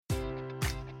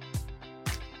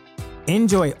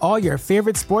Enjoy all your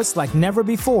favorite sports like never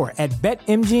before at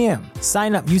BetMGM.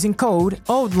 Sign up using code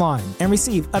OldLine and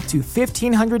receive up to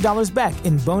 $1,500 back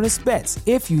in bonus bets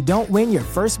if you don't win your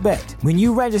first bet. When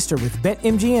you register with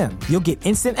BetMGM, you'll get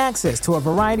instant access to a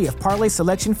variety of parlay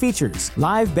selection features,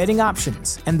 live betting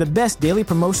options, and the best daily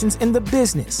promotions in the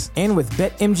business. And with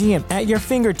BetMGM at your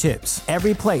fingertips,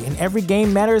 every play and every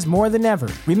game matters more than ever.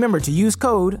 Remember to use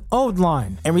code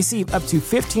OldLine and receive up to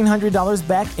 $1,500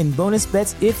 back in bonus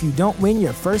bets if you don't win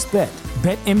your first bet.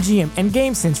 BetMGM and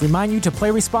GameSense remind you to play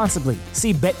responsibly.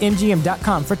 See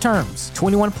BetMGM.com for terms.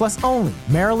 21 plus only.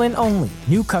 Maryland only.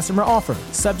 New customer offer.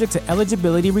 Subject to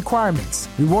eligibility requirements.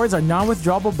 Rewards are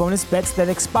non-withdrawable bonus bets that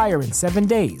expire in 7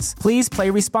 days. Please play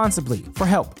responsibly. For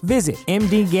help, visit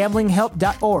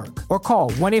mdgamblinghelp.org or call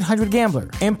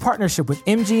 1-800-GAMBLER in partnership with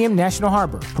MGM National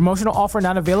Harbor. Promotional offer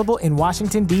not available in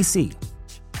Washington, D.C.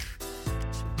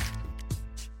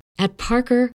 At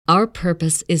Parker, our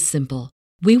purpose is simple.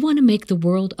 We want to make the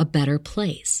world a better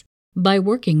place by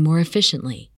working more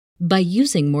efficiently, by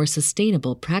using more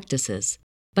sustainable practices,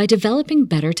 by developing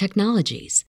better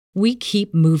technologies. We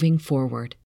keep moving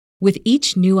forward. With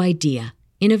each new idea,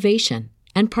 innovation,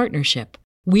 and partnership,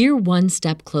 we're one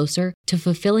step closer to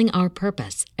fulfilling our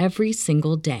purpose every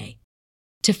single day.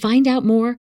 To find out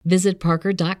more, visit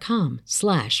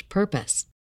parker.com/purpose.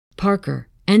 Parker,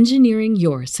 engineering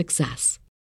your success.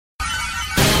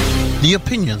 The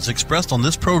opinions expressed on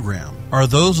this program are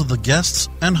those of the guests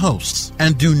and hosts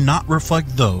and do not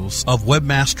reflect those of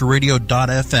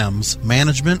WebmasterRadio.fm's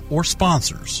management or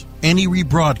sponsors. Any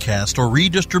rebroadcast or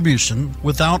redistribution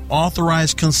without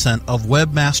authorized consent of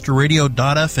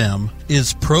WebmasterRadio.fm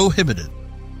is prohibited.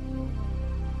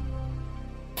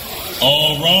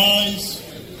 All rise.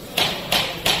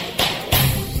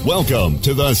 Welcome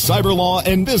to the Cyber Law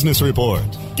and Business Report.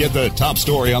 Get the top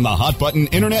story on the hot button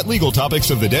internet legal topics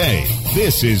of the day.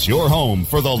 This is your home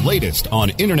for the latest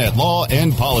on internet law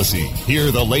and policy.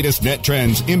 Hear the latest net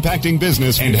trends impacting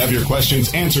business and have your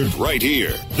questions answered right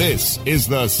here. This is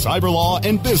the Cyber Law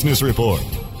and Business Report.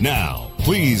 Now,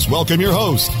 please welcome your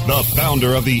host, the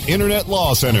founder of the Internet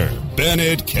Law Center,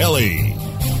 Bennett Kelly.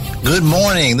 Good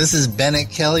morning. This is Bennett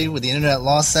Kelly with the Internet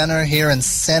Law Center here in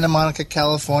Santa Monica,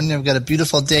 California. We've got a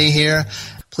beautiful day here.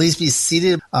 Please be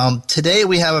seated. Today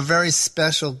we have a very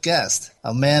special guest,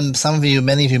 a man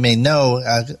many of you may know,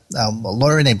 a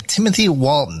lawyer named Timothy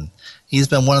Walton. He's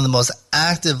been one of the most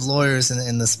active lawyers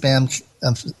in the spam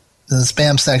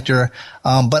sector,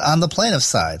 but on the plaintiff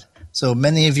side. So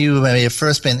many of you may have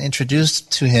first been introduced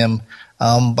to him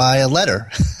by a letter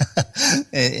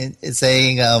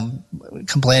saying,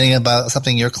 complaining about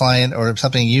something your client or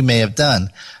something you may have done.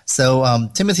 So,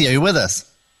 Timothy, are you with us?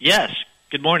 Yes.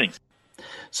 Good morning.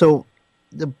 So,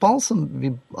 the Balsam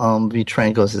v.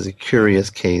 Trancos is a curious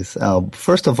case.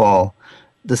 First of all,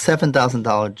 the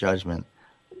 $7,000 judgment.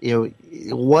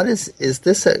 What is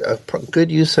this a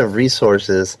good use of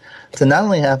resources to not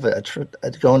only have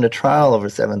go into trial over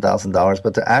 $7,000,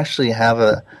 but to actually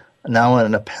have now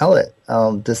an appellate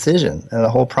decision and the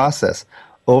whole process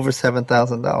over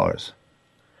 $7,000?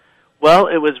 Well,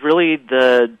 it was really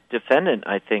the defendant,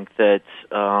 I think, that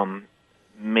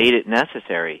made it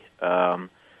necessary.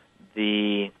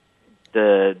 The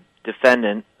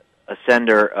defendant, a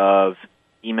sender of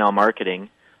email marketing,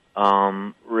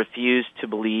 refused to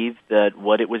believe that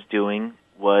what it was doing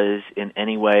was in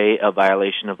any way a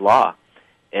violation of law.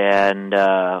 And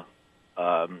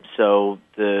so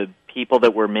the people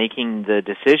that were making the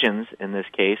decisions in this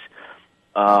case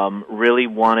really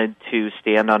wanted to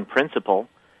stand on principle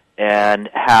and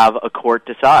have a court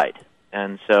decide.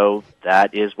 And so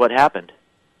that is what happened.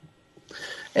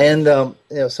 And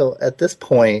so at this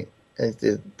point,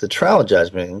 the trial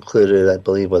judgment included, I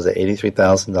believe, was it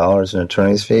 $83,000 in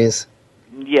attorney's fees?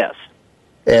 Yes.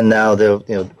 And now the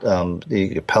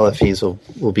appellate fees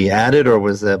will be added, or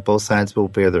was that both sides will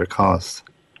bear their costs?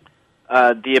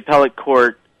 The appellate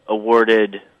court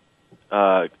awarded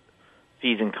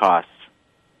fees and costs.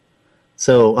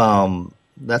 So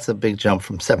that's a big jump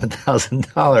from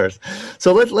 $7,000.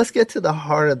 So let's get to the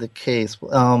heart of the case.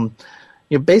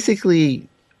 Basically,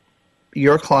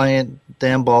 your client,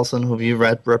 Dan Balsam, who you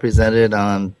represented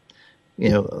on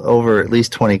over at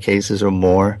least 20 cases or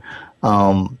more,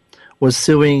 was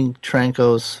suing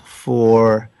Trancos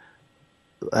for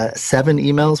 7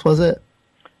 emails, was it?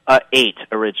 8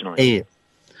 originally. 8.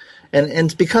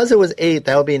 And because it was 8,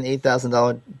 that would be an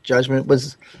 $8,000 judgment.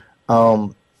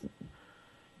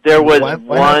 There was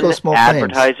one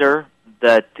advertiser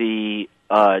that the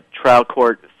trial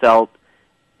court felt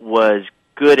was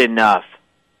good enough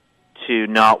to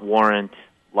not warrant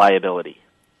liability.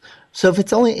 So if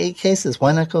it's only 8 cases,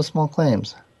 why not go small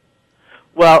claims?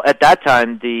 Well, at that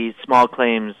time, the small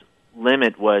claims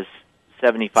limit was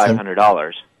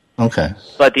 $7,500. Okay.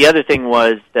 But the other thing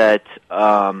was that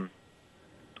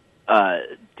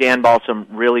Dan Balsam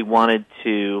really wanted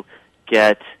to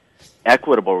get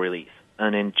equitable relief,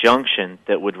 an injunction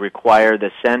that would require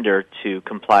the sender to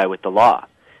comply with the law.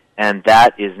 And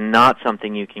that is not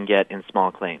something you can get in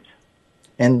small claims.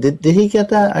 And did he get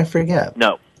that? I forget.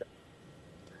 No.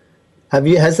 Have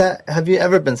you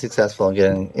ever been successful in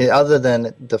getting, other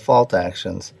than default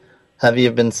actions, have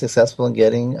you been successful in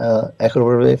getting equitable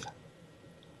relief?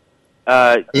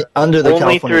 Under the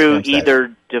only California through Claims Act.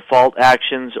 either default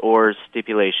actions or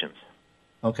stipulations.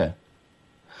 Okay.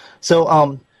 So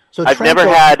I've never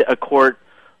had a court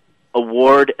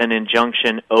award an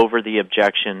injunction over the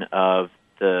objection of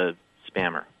the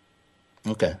spammer.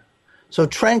 Okay. So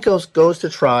Tranco goes to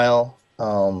trial,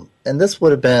 and this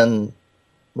would have been,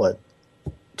 what,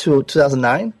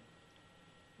 2009?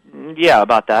 Yeah,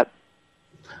 about that.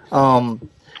 I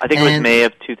think it was May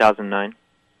of 2009.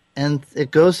 And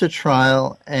it goes to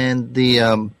trial, and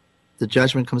the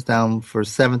judgment comes down for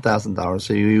 $7,000.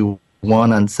 So you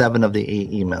won on 7 of the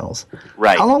 8 emails.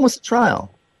 Right. How long was the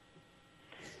trial?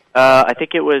 I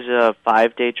think it was a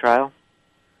 5-day trial.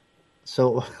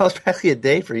 So that was practically a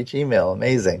day for each email.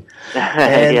 Amazing.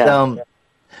 And yeah.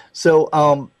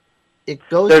 It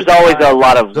goes. There's always a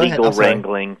lot of legal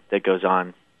wrangling that goes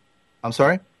on. I'm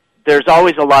sorry? There's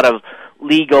always a lot of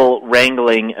legal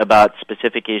wrangling about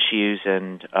specific issues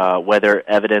and whether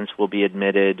evidence will be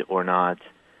admitted or not.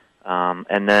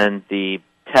 And then the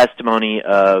testimony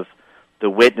of the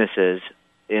witnesses,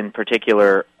 in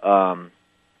particular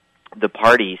the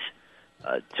parties,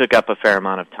 took up a fair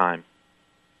amount of time.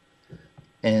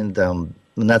 And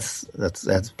that's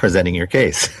presenting your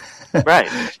case.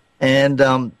 Right.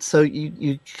 And so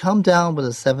you come down with a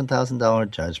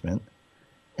 $7,000 judgment,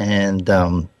 and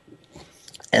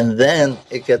then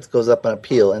it goes up on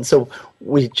appeal. And so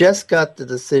we just got the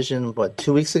decision,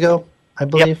 2 weeks ago, I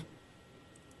believe? Yep.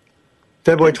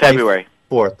 February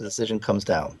 24th, the decision comes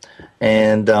down.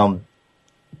 And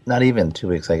not even 2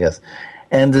 weeks, I guess.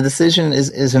 And the decision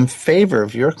is in favor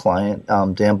of your client,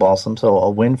 Dan Balsam, so a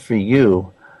win for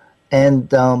you. And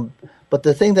but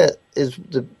the thing that is,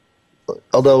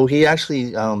 although he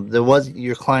actually,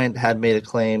 your client had made a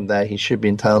claim that he should be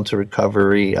entitled to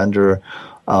recovery under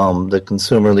the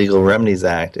Consumer Legal Remedies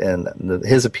Act, and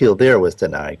his appeal there was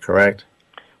denied, correct?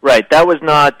 Right. That was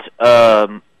not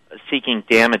seeking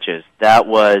damages. That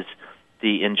was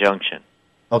the injunction.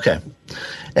 Okay.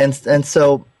 And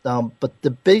so, but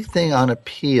the big thing on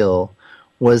appeal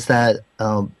was that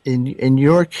in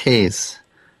your case,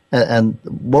 and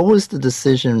what was the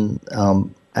decision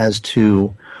as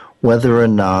to whether or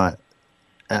not,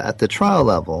 at the trial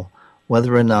level,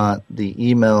 whether or not the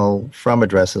email from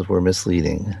addresses were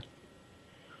misleading?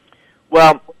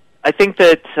 Well, I think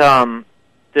that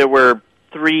there were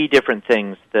 3 different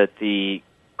things that the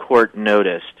court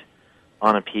noticed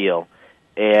on appeal.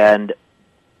 And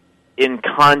in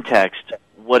context,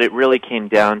 what it really came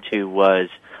down to was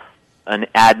an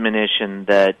admonition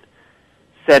that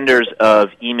senders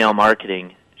of email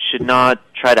marketing should not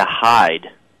try to hide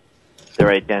their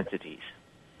identities.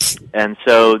 And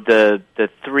so the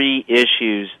 3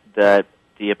 issues that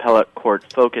the appellate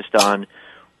court focused on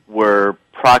were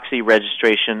proxy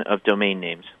registration of domain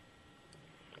names,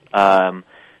 the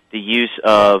use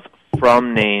of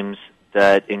from names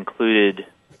that included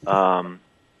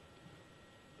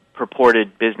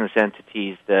purported business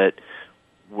entities that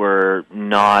were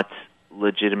not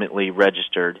legitimately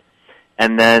registered,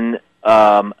 and then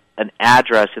an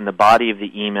address in the body of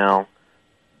the email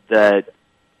that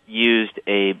used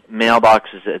a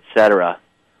mailboxes, etc.,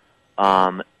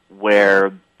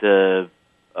 where the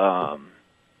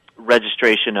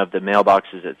registration of the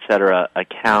mailboxes, etc.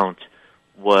 account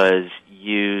was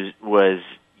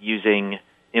using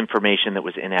information that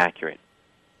was inaccurate.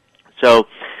 So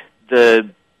the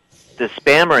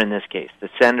spammer in this case, the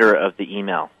sender of the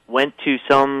email, went to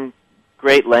some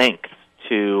great lengths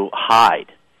to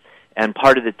hide. And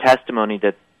part of the testimony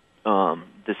that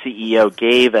the CEO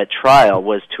gave at trial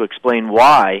was to explain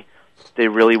why they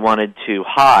really wanted to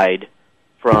hide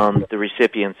from the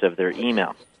recipients of their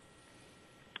email.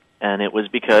 And it was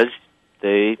because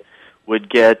they would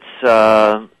get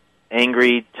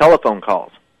angry telephone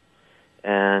calls.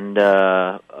 And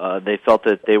they felt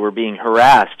that they were being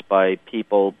harassed by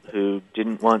people who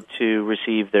didn't want to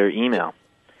receive their email.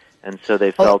 And so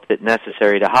they felt it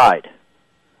necessary to hide.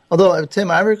 Although,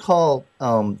 Tim, I recall,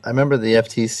 I remember the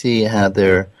FTC had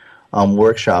their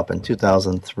workshop in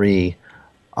 2003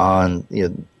 on,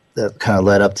 that kind of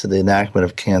led up to the enactment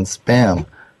of canned spam.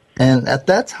 And at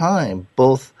that time,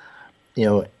 both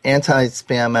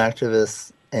anti-spam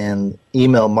activists and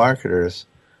email marketers,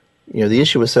 the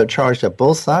issue was so charged that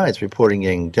both sides reporting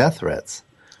getting death threats.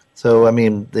 So, I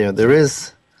mean, there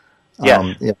is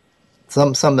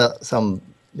some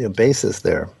basis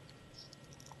there.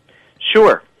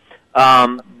 Sure.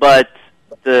 But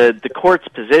the court's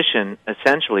position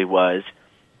essentially was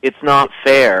it's not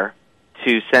fair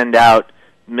to send out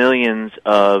millions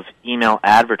of email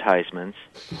advertisements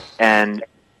and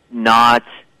not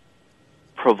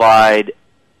provide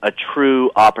a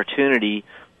true opportunity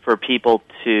for people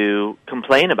to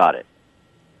complain about it.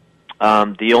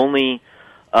 The only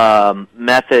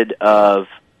method of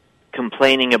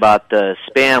complaining about the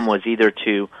spam was either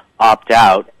to opt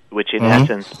out, which in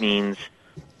essence means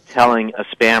telling a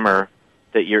spammer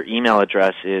that your email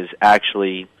address is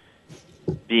actually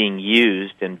being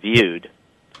used and viewed,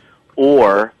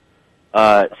 or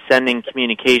sending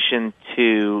communication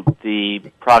to the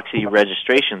proxy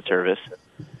registration service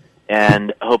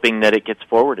and hoping that it gets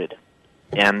forwarded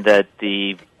and that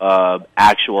the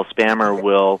actual spammer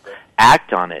will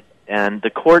act on it. And the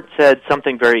court said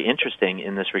something very interesting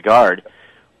in this regard,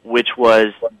 which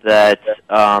was that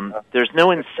there's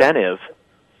no incentive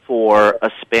for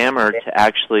a spammer to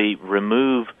actually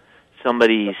remove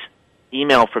somebody's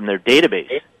email from their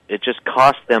database. It just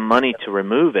costs them money to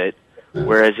remove it,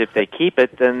 whereas if they keep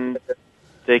it, then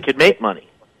they could make money.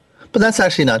 But that's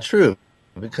actually not true,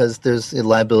 because there's a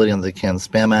liability under the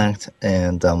Can-Spam Act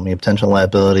and a potential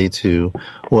liability to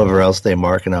whoever else they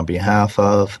market on behalf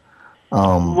of.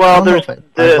 Well, there's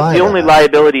the only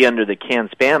liability under the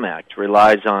Can-Spam Act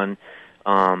relies on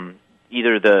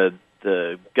either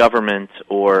the government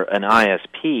or an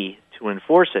ISP to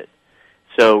enforce it.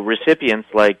 So recipients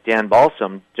like Dan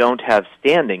Balsam don't have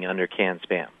standing under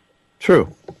Can-Spam.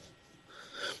 True.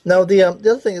 Now, the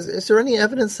other thing is there any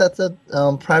evidence that the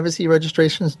privacy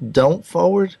registrations don't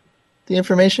forward the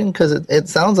information? Because it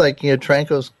sounds like,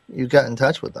 Tranco's, you got in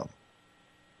touch with them.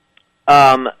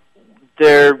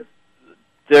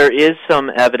 There is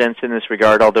some evidence in this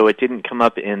regard, although it didn't come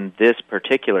up in this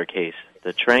particular case,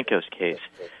 the Tranco's case.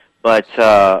 But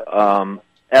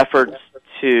efforts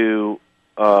to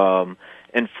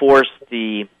enforce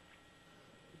the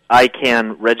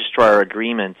ICANN registrar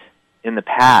agreement in the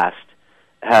past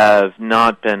have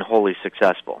not been wholly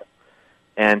successful.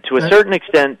 And to a certain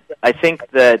extent, I think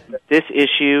that this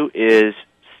issue is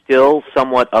still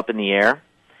somewhat up in the air.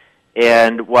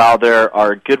 And while there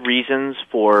are good reasons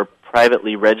for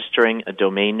privately registering a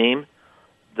domain name,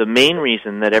 the main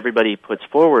reason that everybody puts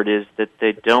forward is that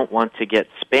they don't want to get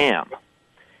spam.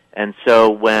 And so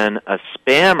when a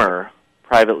spammer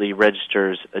privately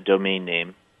registers a domain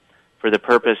name for the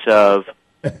purpose of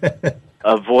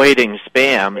avoiding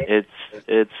spam,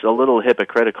 it's a little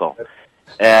hypocritical.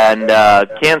 And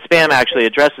Can-Spam actually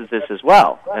addresses this as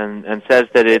well and says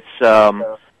that it's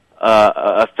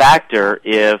a factor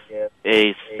if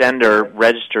a sender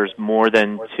registers more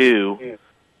than 2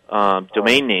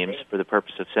 domain names for the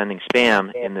purpose of sending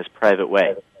spam in this private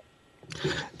way.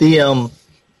 When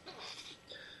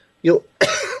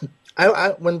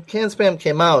Can-Spam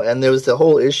came out and there was the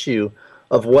whole issue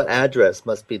of what address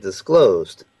must be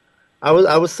disclosed, I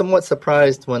was somewhat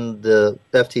surprised when the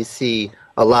FTC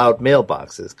allowed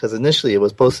mailboxes, because initially it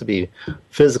was supposed to be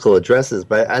physical addresses,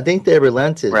 but I think they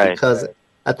relented because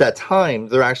at that time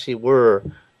there actually were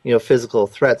physical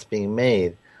threats being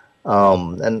made,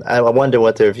 and I wonder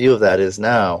what their view of that is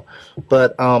now.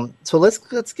 But so let's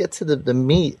get to the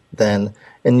meat then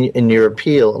in your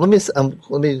appeal. Let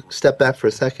me step back for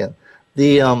a second.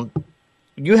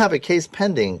 You have a case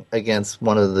pending against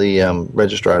one of the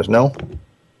registrars, no?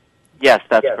 Yes,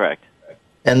 that's correct.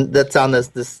 And that's on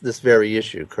this very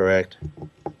issue, correct?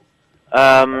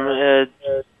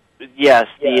 Yes,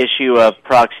 the issue of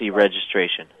proxy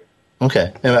registration.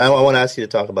 Okay, and I want to ask you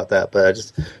to talk about that, but I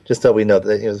just so we know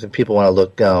that if people want to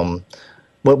look,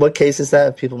 what case is that?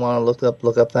 If people want to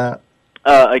look up that.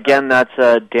 Again, that's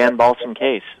a Dan Balsam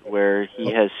case where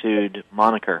he has sued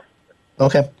Moniker.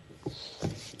 Okay,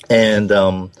 and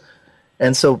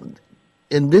so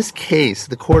in this case,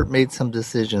 the court made some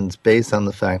decisions based on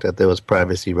the fact that there was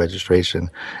privacy registration,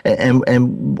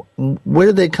 and where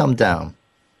did they come down?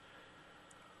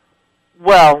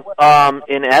 Well,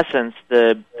 in essence,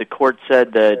 the court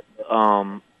said that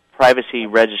privacy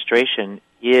registration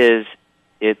is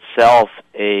itself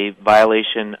a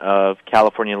violation of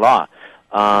California law.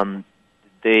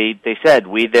 They said,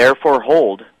 we therefore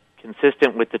hold,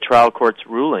 consistent with the trial court's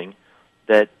ruling,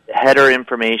 that header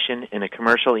information in a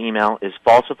commercial email is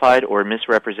falsified or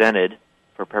misrepresented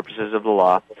for purposes of the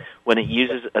law when it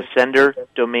uses a sender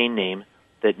domain name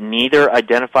that neither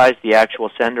identifies the actual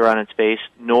sender on its face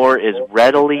nor is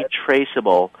readily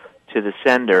traceable to the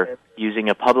sender using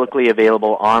a publicly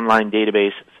available online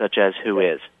database such as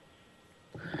Whois.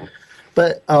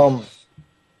 But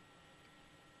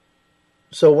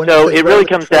so it really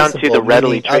comes down to the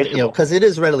readily traceable. Because it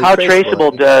is readily How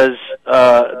traceable. traceable does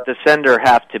the sender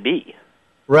have to be?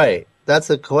 Right. That's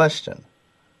a question.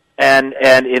 And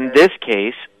in this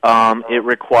case, it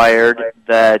required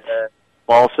that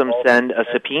Balsam send a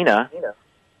subpoena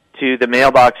to the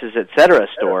Mailboxes Etc.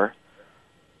 store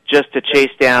just to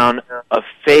chase down a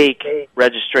fake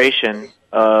registration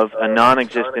of a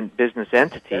non-existent business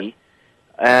entity.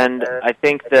 And I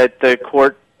think that the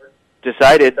court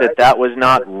decided that that was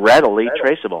not readily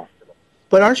traceable.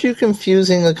 But aren't you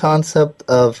confusing the concept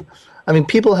of, I mean,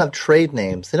 people have trade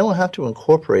names. They don't have to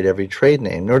incorporate every trade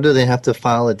name, nor do they have to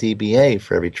file a DBA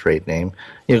for every trade name.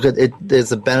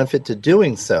 There's a benefit to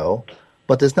doing so,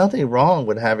 but there's nothing wrong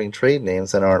with having trade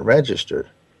names that aren't registered.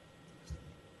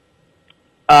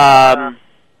 Well,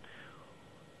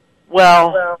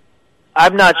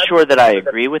 I'm not sure that I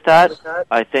agree with that.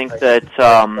 I think that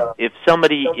if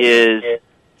somebody is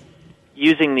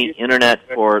using the Internet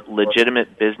for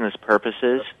legitimate business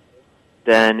purposes,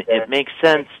 then it makes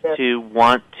sense to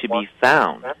want to be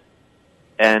found.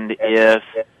 And if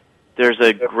there's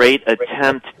a great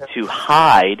attempt to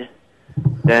hide,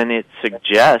 then it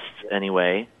suggests,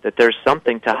 anyway, that there's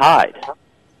something to hide.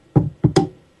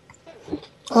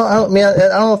 Well, I don't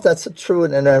know if that's true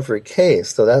in every case.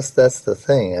 So that's the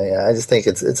thing. I just think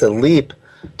it's a leap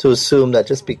to assume that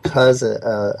just because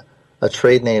a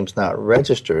trade name's not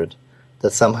registered,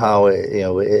 that somehow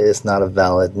it's not a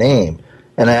valid name.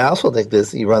 And I also think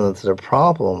you run into the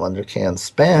problem under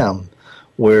CAN-SPAM,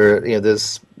 where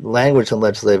there's language in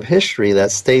legislative history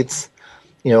that states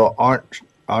aren't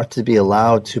to be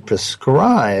allowed to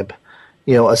prescribe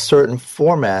a certain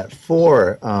format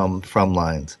for from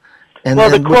lines. And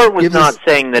well, the court was not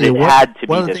saying that it had to be this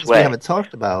way. One of the things we haven't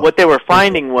talked about. What they were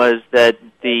finding was that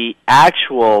the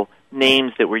actual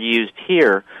names that were used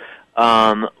here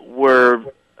were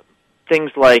things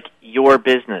like your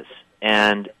business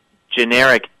and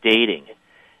generic dating.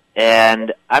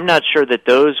 And I'm not sure that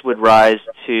those would rise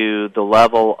to the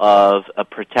level of a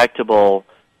protectable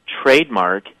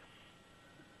trademark,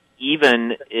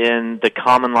 even in the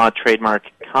common law trademark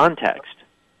context.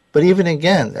 But even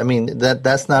again, I mean,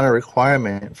 that's not a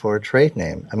requirement for a trade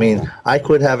name. I mean, I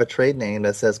could have a trade name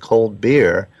that says cold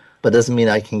beer, but doesn't mean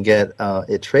I can get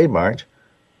it trademarked.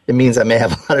 It means I may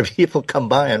have a lot of people come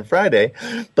by on Friday.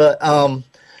 But but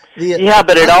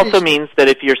it also means that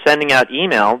if you're sending out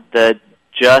email that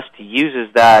just uses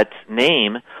that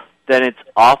name, then it's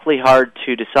awfully hard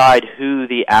to decide who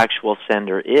the actual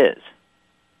sender is.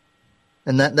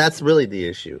 And that's really the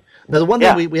issue. Now, the one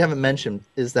thing we haven't mentioned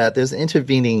is that there's an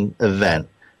intervening event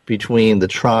between the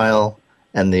trial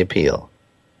and the appeal,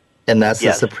 and that's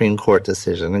the Supreme Court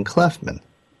decision in Clefman.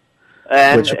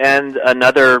 And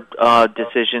another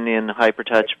decision in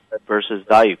Hypertouch versus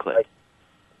ValueClick.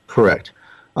 Correct.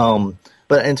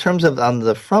 But in terms of on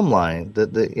the from line,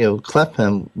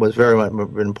 Clefman was very much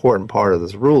an important part of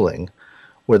this ruling,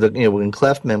 where in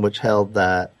Clefman, which held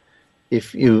that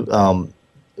if you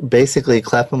basically,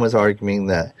 Clefman was arguing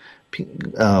that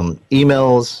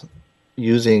emails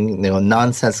using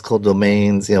nonsensical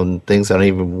domains, things that aren't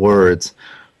even words,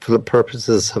 for the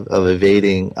purposes of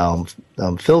evading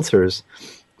filters,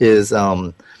 is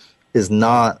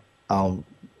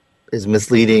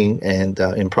misleading and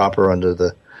improper under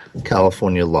the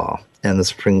California law. And the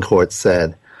Supreme Court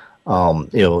said,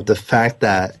 the fact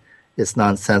that it's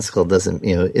nonsensical doesn't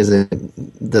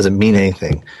mean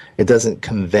anything. It doesn't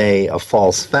convey a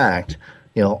false fact.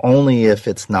 Only if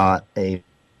it's not a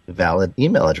valid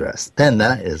email address, then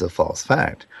that is a false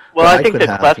fact. Well, I think the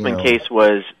Clefman case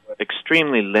was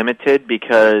extremely limited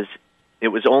because it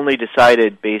was only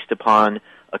decided based upon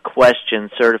a question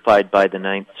certified by the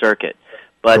Ninth Circuit.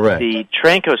 But Correct. The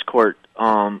Trancos Court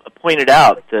pointed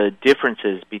out the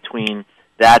differences between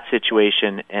that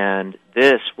situation and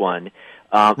this one.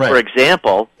 Right. For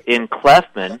example, in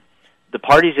Clefman, the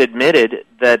parties admitted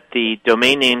that the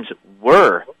domain names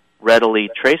were readily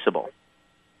traceable.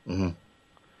 Mm-hmm.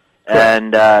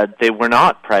 And they were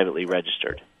not privately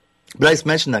registered. But I just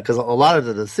mentioned that because a lot of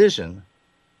the decision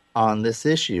on this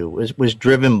issue was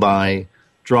driven by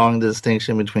drawing the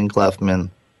distinction between Clefman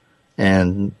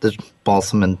and the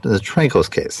Balsam and the Trancos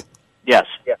case. Yes.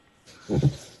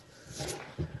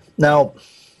 Now,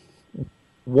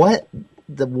 where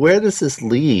does this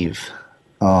leave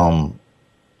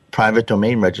private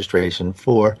domain registration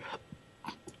for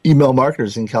email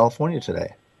marketers in California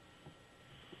today?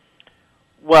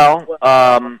 Well,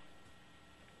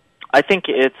 I think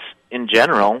it's, in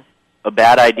general, a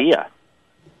bad idea.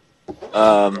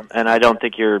 And I don't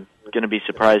think you're going to be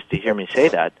surprised to hear me say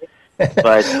that.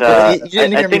 But I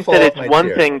think that it's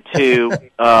one thing to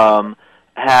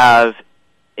have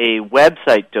a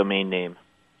website domain name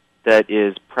that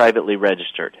is privately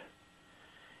registered.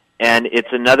 And it's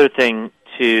another thing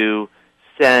to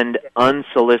send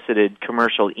unsolicited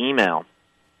commercial email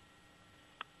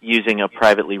using a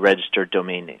privately registered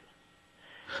domain name.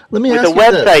 Let me With ask a you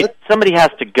website, this. somebody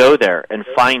has to go there and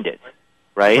find it,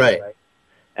 right? Right.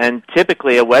 And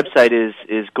typically a website is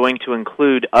going to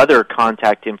include other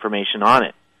contact information on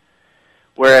it.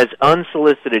 Whereas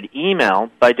unsolicited email,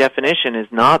 by definition, is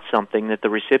not something that the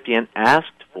recipient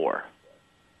asked for.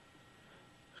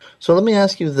 So let me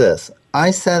ask you this.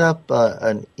 I set up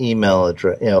an email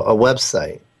address, a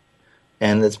website,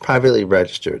 and it's privately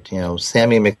registered,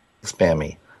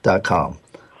 SammyMcSpammy.com.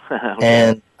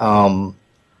 Okay. And on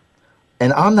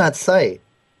that site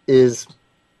is,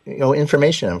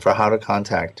 information for how to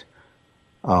contact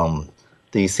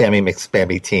the Sammy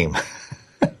McSpammy team.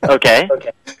 Okay.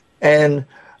 And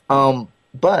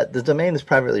but the domain is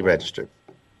privately registered,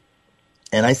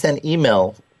 and I send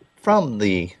email from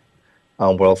the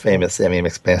world famous Sammy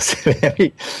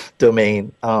McSpammy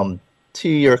domain to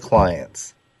your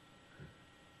clients.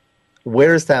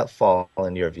 Where does that fall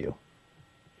in your view?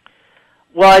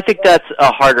 Well, I think that's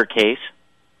a harder case,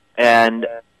 and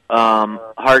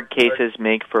hard cases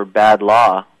make for bad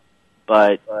law,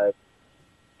 but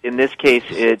in this case,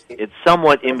 it's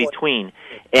somewhat in between.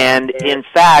 And in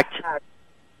fact,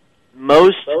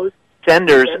 most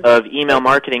senders of email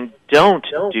marketing don't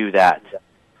do that.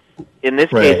 In this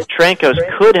case, Trancos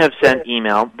could have sent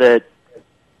email that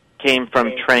came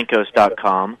from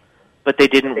Trancos.com, but they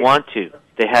didn't want to.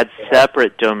 They had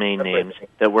separate domain names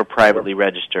that were privately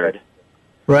registered.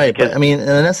 Right, but I mean, in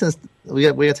essence, we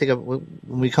got to take when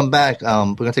we come back, we're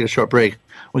going to take a short break.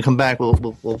 When we come back,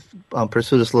 we'll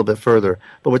pursue this a little bit further.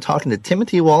 But we're talking to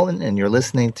Timothy Walton, and you're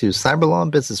listening to Cyber Law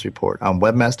and Business Report on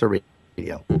Webmaster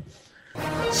Radio.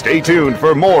 Stay tuned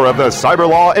for more of the Cyber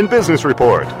Law and Business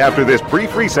Report after this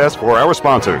brief recess for our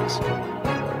sponsors.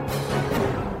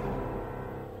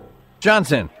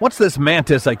 Johnson, what's this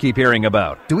Mantis I keep hearing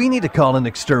about? Do we need to call an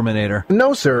exterminator?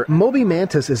 No, sir. Moby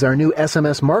Mantis is our new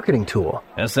SMS marketing tool.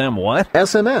 SM what?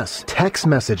 SMS, text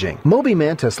messaging. Moby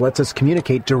Mantis lets us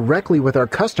communicate directly with our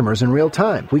customers in real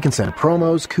time. We can send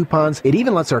promos, coupons. It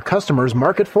even lets our customers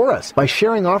market for us by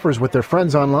sharing offers with their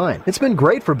friends online. It's been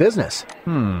great for business.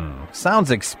 Sounds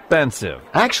expensive.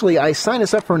 Actually, I signed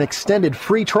us up for an extended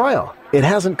free trial. It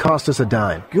hasn't cost us a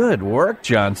dime. Good work,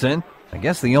 Johnson. I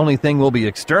guess the only thing we'll be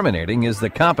exterminating is the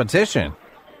competition.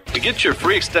 To get your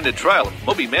free extended trial of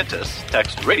Moby Mantis,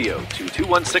 text radio to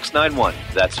 21691.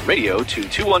 That's radio to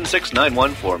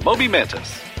 21691 for Moby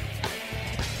Mantis.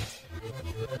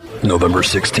 November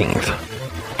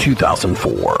 16th,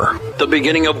 2004. The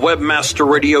beginning of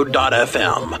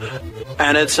WebmasterRadio.fm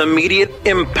and its immediate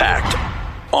impact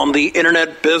on the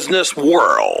internet business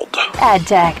world.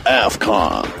 AdTech,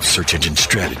 AFCON, Search Engine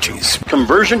Strategies,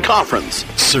 Conversion Conference,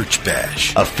 Search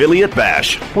Bash, Affiliate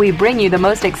Bash. We bring you the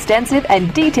most extensive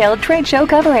and detailed trade show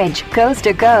coverage, coast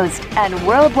to coast and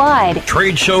worldwide.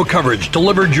 Trade show coverage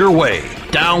delivered your way.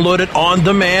 Download it on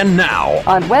demand now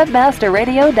on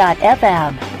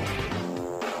WebmasterRadio.fm.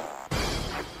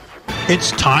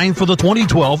 It's time for the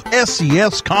 2012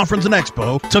 SCS Conference and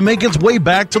Expo to make its way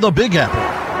back to the Big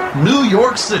Apple, New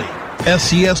York City.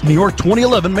 SCS New York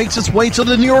 2011 makes its way to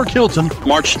the New York Hilton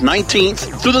March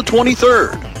 19th through the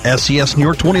 23rd. SCS New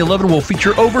York 2011 will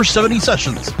feature over 70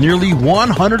 sessions, nearly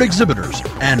 100 exhibitors,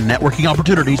 and networking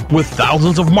opportunities with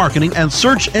thousands of marketing and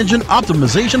search engine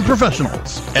optimization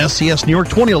professionals. SCS New York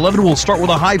 2011 will start with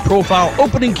a high-profile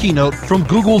opening keynote from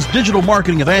Google's digital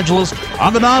marketing evangelist,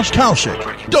 Avinash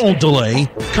Kaushik. Don't delay.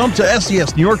 Come to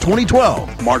SCS New York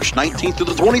 2012, March 19th through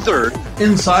the 23rd,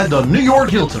 inside the New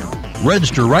York Hilton.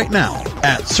 Register right now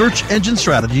at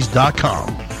SearchEngineStrategies.com.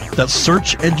 That's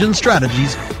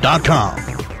SearchEngineStrategies.com.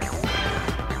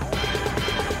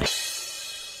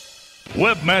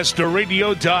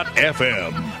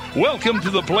 WebmasterRadio.fm. Welcome to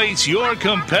the place your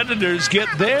competitors get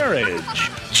their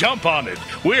edge. Jump on it.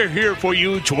 We're here for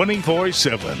you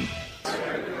 24/7.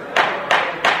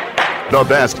 The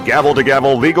best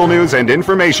gavel-to-gavel legal news and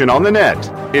information on the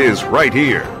net is right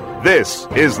here. This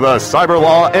is the Cyber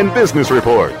Law and Business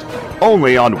Report,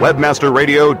 only on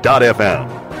WebmasterRadio.fm.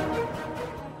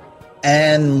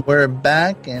 And we're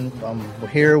back, and we're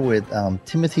here with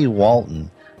Timothy Walton,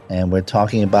 and we're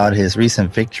talking about his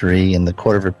recent victory in the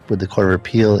Court of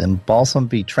Appeal in Balsam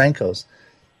v. Trancos.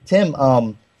 Tim,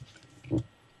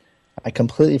 I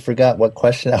completely forgot what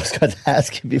question I was going to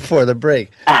ask you before the break.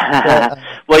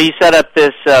 Well, you set up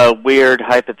this weird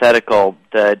hypothetical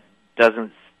that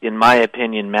doesn't, in my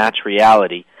opinion, match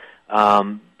reality,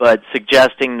 but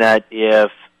suggesting that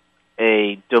if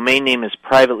a domain name is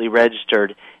privately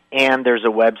registered and there's a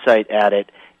website at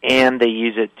it and they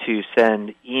use it to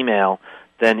send email,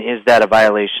 then is that a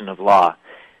violation of law?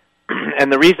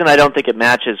 And the reason I don't think it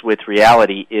matches with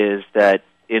reality is that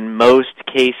in most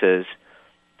cases,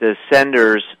 the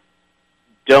senders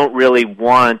don't really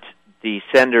want the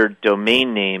sender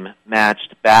domain name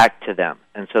matched back to them.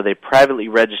 And so they privately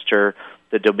register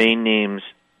the domain names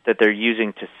that they're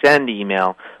using to send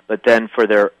email, but then for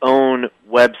their own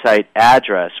website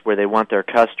address where they want their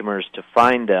customers to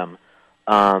find them,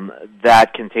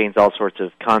 that contains all sorts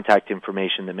of contact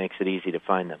information that makes it easy to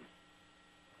find them.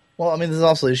 Well, I mean, there's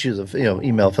also issues of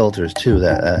email filters too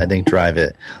that I think drive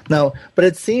it. Now, but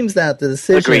it seems that the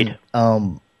decision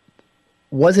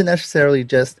wasn't necessarily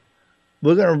just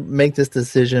we're going to make this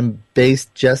decision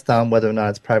based just on whether or not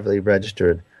it's privately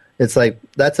registered. It's like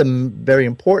that's a very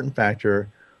important factor,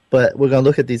 but we're going to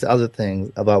look at these other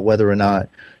things about whether or not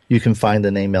you can find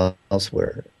the name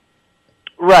elsewhere.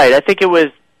 Right. I think it was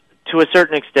to a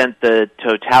certain extent the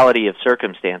totality of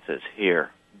circumstances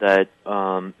here that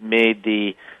made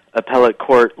the appellate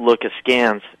court look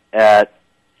askance at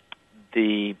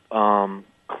the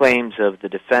claims of the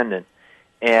defendant.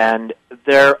 And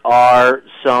there are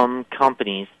some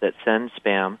companies that send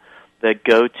spam that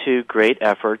go to great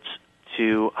efforts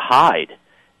to hide,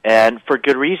 and for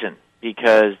good reason,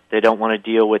 because they don't want to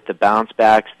deal with the bounce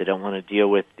backs, they don't want to deal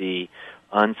with the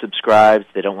unsubscribes,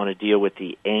 they don't want to deal with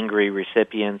the angry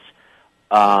recipients.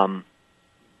 And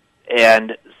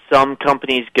some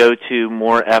companies go to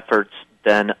more efforts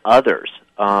than others.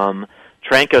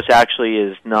 Trancos actually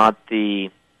is not the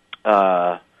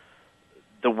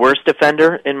worst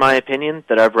offender, in my opinion,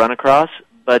 that I've run across,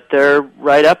 but they're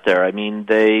right up there. I mean,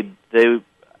 they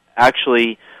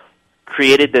actually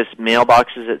created this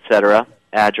mailboxes, etc.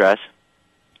 address,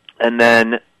 and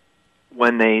then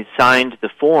when they signed the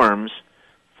forms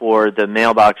for the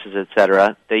mailboxes,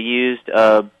 etc., they used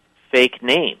a fake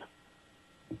name.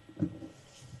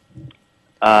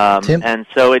 And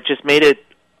so it just made it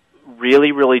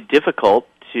really, really difficult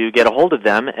to get a hold of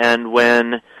them. And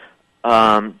when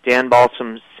Dan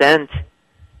Balsam sent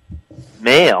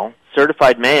mail,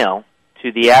 certified mail,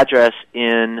 to the address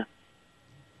in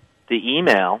the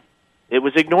email, it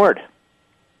was ignored.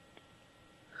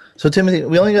 So, Timothy,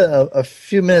 we only got a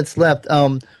few minutes left.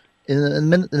 In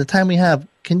the time we have,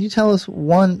 can you tell us,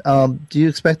 one, do you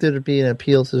expect there to be an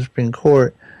appeal to the Supreme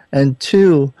Court? And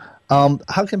two,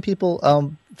 how can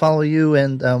people follow you,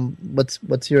 and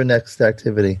what's your next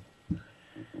activity?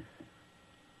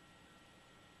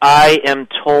 I am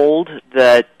told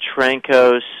that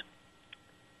Trancos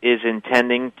is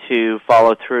intending to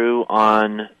follow through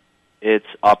on its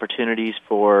opportunities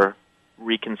for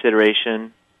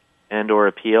reconsideration and or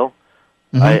appeal.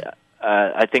 Mm-hmm.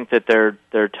 I think that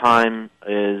their time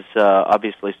is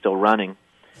obviously still running.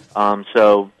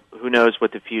 So who knows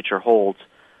what the future holds.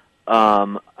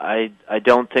 I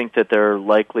don't think that they're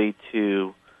likely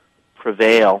to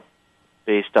prevail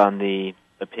based on the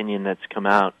opinion that's come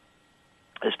out.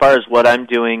 As far as what I'm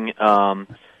doing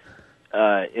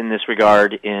in this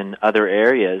regard in other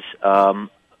areas,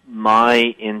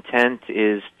 my intent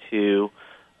is to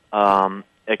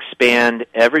expand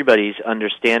everybody's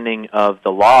understanding of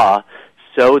the law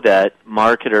so that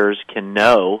marketers can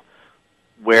know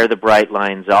where the bright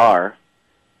lines are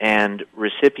and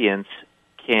recipients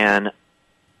can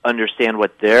understand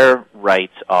what their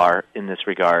rights are in this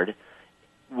regard,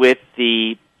 with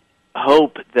the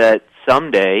hope that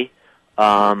someday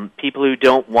people who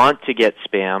don't want to get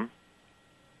spam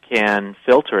can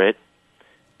filter it,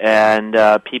 and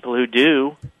people who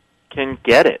do can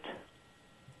get it,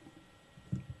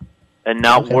 and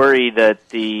not worry that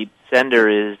the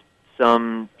sender is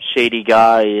some shady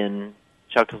guy in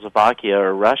Czechoslovakia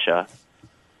or Russia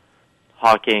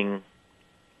hawking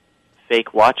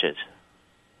fake watches.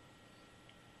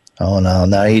 Oh, no,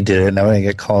 now you did it. Now we're going to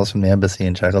get calls from the embassy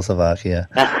in Czechoslovakia.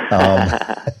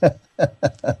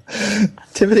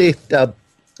 Timothy,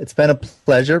 it's been a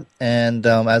pleasure, and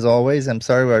as always, I'm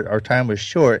sorry our time was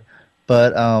short,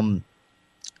 but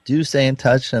do stay in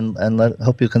touch, and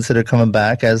hope you consider coming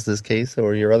back as this case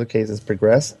or your other cases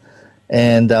progress.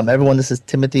 And everyone, this is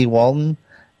Timothy Walton,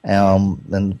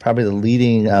 and probably the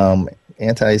leading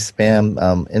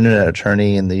anti-spam internet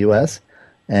attorney in the U.S.,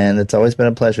 and it's always been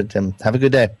a pleasure, Tim. Have a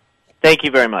good day. Thank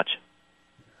you very much.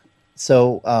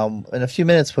 So in a few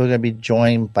minutes, we're going to be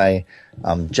joined by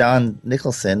John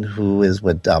Nicholson, who is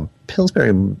with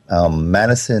Pillsbury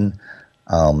Madison.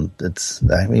 I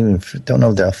even don't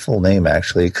know their full name,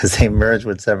 actually, because they merged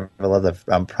with several other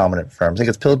prominent firms. I think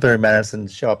it's Pillsbury Madison,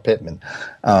 Shaw Pittman.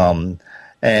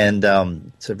 And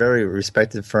it's a very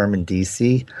respected firm in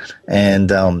D.C. And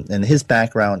his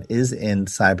background is in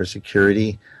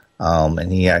cybersecurity.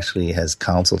 And he actually has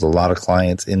counseled a lot of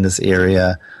clients in this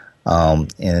area. In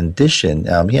addition,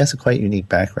 he has a quite unique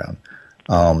background.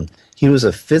 He was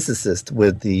a physicist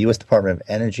with the U.S. Department of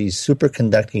Energy's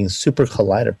Superconducting Super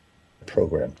Collider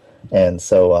program. And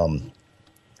so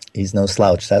he's no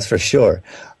slouch, that's for sure.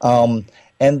 And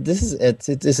it's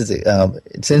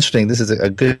interesting. This is a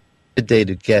good day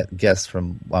to get guests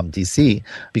from DC,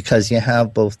 because you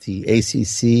have both the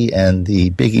ACC and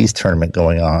the Big East tournament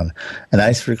going on. And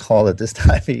I recall at this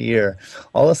time of year,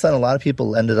 all of a sudden a lot of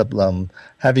people ended up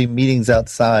having meetings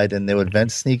outside, and they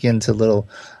would sneak into little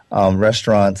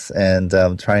restaurants and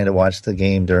trying to watch the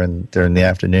game during the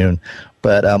afternoon.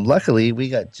 But luckily, we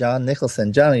got John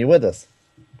Nicholson. John, are you with us?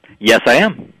 Yes, I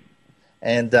am.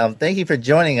 And thank you for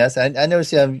joining us. I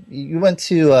noticed you went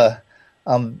to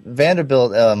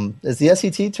Vanderbilt. Is the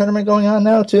SET tournament going on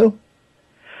now, too?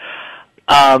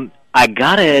 I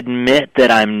got to admit that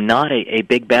I'm not a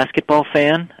big basketball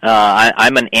fan.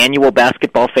 I'm an annual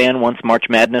basketball fan once March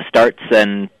Madness starts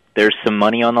and there's some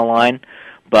money on the line.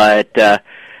 But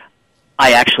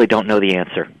I actually don't know the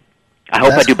answer. I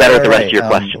hope I do better at the rest of your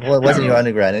questions. Well, it wasn't your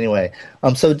undergrad anyway.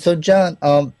 So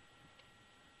John,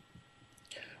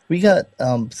 we got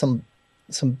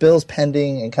some bills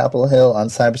pending in Capitol Hill on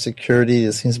cybersecurity.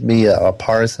 There seems to be a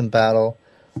partisan battle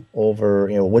over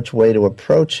which way to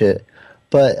approach it.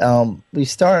 But we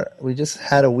just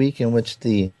had a week in which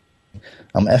the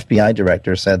FBI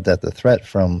director said that the threat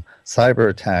from cyber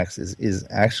attacks is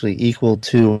actually equal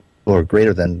to or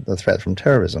greater than the threat from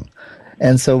terrorism.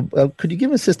 And so could you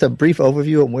give us just a brief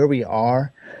overview of where we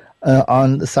are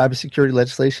on the cybersecurity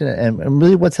legislation and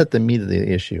really what's at the meat of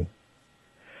the issue?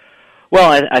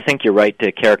 Well, I think you're right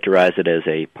to characterize it as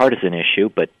a partisan issue,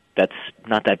 but that's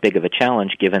not that big of a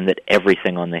challenge given that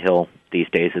everything on the Hill these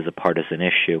days is a partisan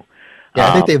issue. Yeah,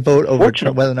 I think they vote over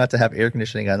whether or not to have air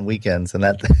conditioning on weekends, and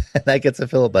that gets a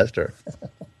filibuster.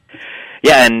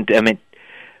 Yeah, and I mean,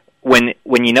 when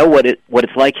you know what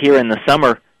it's like here in the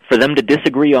summer, for them to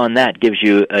disagree on that gives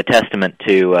you a testament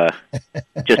to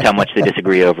just how much they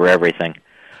disagree over everything.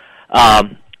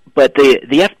 But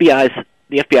the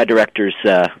FBI director's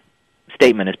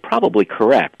statement is probably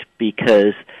correct,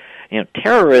 because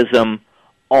terrorism,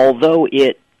 although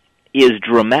it is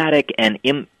dramatic and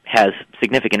has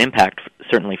significant impact,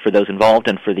 certainly for those involved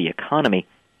and for the economy,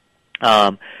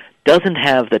 doesn't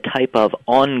have the type of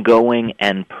ongoing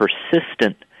and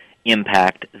persistent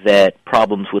impact that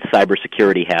problems with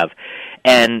cybersecurity have.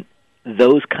 And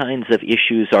those kinds of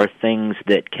issues are things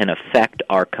that can affect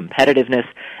our competitiveness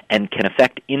and can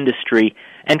affect industry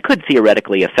and could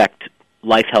theoretically affect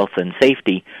life, health, and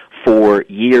safety for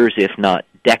years, if not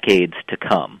decades, to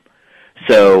come.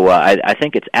 So I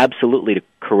think it's absolutely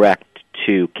correct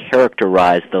to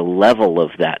characterize the level of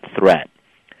that threat.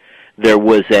 There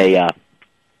was a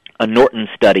Norton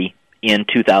study in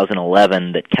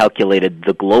 2011 that calculated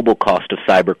the global cost of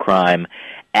cybercrime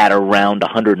at around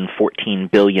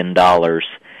 $114 billion.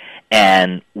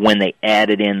 And when they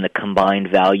added in the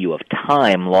combined value of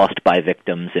time lost by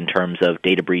victims in terms of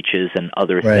data breaches and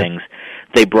other things,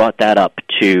 they brought that up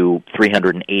to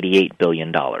 $388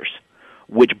 billion,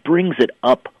 which brings it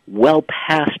up well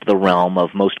past the realm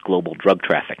of most global drug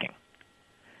trafficking.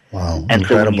 Wow, and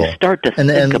incredible. So when you start to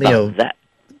think about that,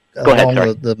 go ahead,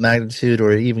 sorry. The magnitude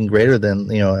or even greater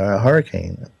than a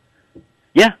hurricane.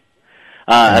 Yeah.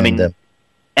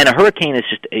 And a hurricane is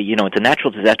just, it's a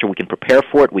natural disaster. We can prepare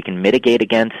for it. We can mitigate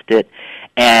against it.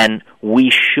 And we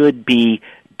should be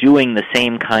doing the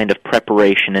same kind of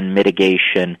preparation and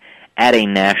mitigation at a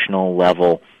national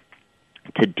level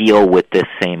to deal with this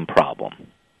same problem.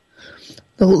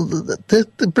 Well,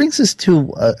 that brings us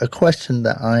to a question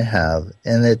that I have,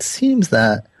 and it seems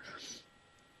that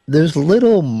there's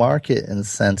little market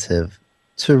incentive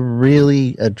to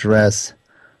really address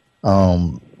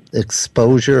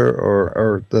exposure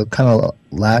or the kind of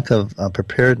lack of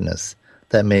preparedness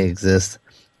that may exist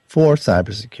for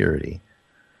cybersecurity.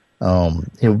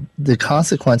 The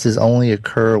consequences only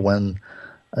occur when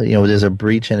there's a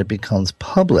breach and it becomes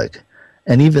public.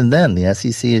 And even then, the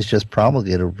SEC has just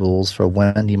promulgated rules for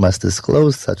when you must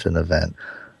disclose such an event.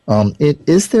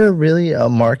 Is there really a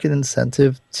market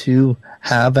incentive to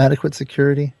have adequate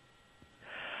security?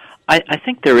 I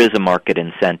think there is a market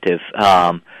incentive.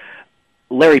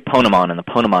 Larry Ponemon and the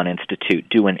Ponemon Institute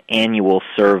do an annual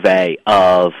survey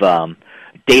of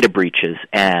data breaches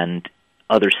and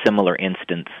other similar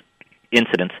incidents,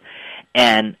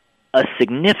 and a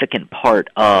significant part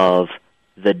of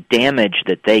the damage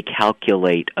that they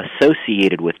calculate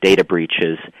associated with data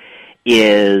breaches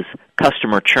is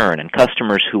customer churn, and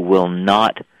customers who will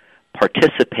not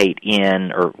participate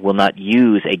in or will not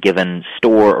use a given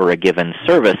store or a given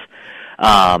service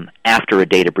after a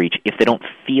data breach if they don't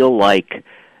feel like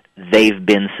they've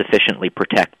been sufficiently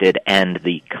protected and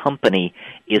the company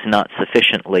is not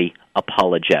sufficiently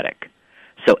apologetic.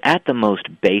 So at the most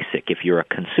basic, if you're a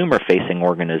consumer-facing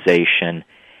organization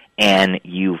and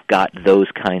you've got those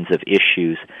kinds of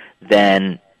issues,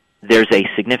 then there's a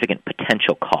significant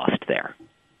potential cost there.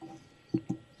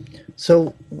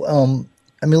 So,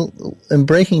 in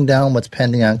breaking down what's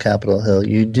pending on Capitol Hill,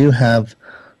 you do have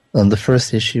the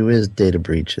first issue is data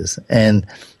breaches. And,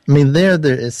 there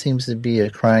it seems to be a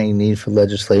crying need for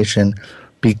legislation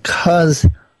because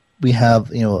we have,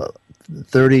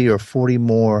 30 or 40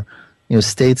 more,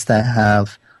 states that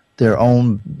have their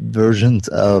own versions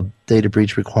of data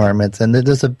breach requirements, and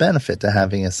there's a benefit to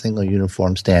having a single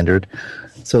uniform standard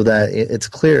so that it's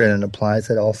clear and it applies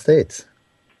at all states.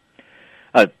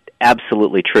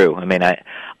 Absolutely true.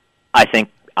 I think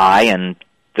I and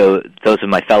those of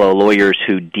my fellow lawyers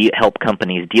who help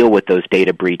companies deal with those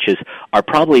data breaches are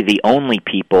probably the only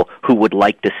people who would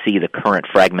like to see the current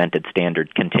fragmented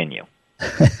standard continue.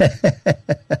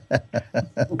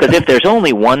 Because if there's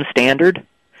only one standard,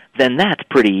 then that's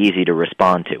pretty easy to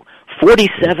respond to.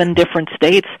 47 different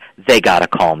states, they got to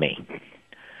call me.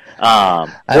 I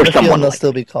have a feeling they'll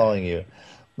still be calling you.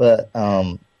 But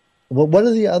what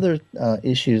are the other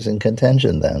issues in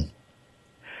contention then?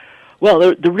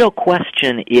 Well, the real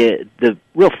question is, the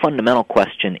real fundamental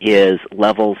question is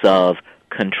levels of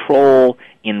control,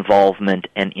 involvement,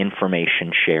 and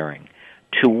information sharing.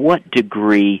 To what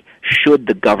degree should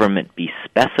the government be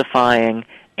specifying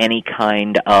any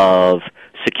kind of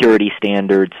security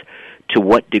standards? To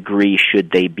what degree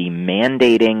should they be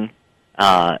mandating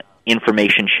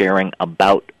information sharing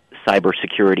about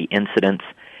cybersecurity incidents?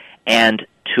 And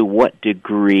to what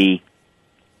degree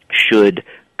should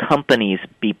companies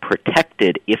be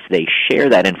protected if they share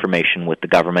that information with the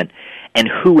government, and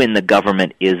who in the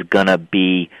government is going to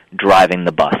be driving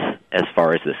the bus as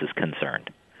far as this is concerned?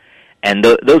 And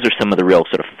those are some of the real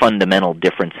sort of fundamental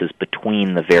differences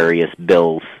between the various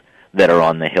bills that are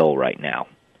on the Hill right now.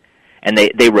 And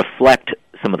they reflect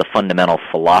some of the fundamental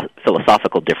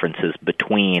philosophical differences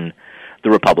between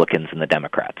the Republicans and the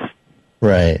Democrats.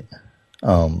 Right.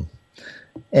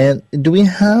 And do we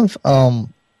have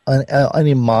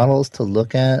any models to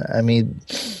look at?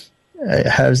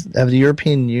 Have the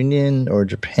European Union or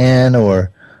Japan or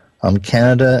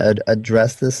Canada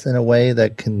addressed this in a way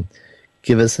that can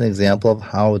give us an example of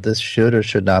how this should or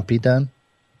should not be done?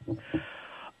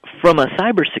 From a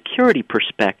cybersecurity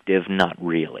perspective, not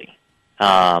really.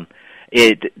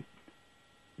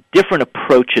 Different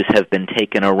approaches have been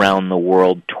taken around the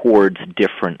world towards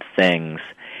different things,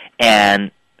 and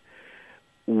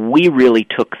we really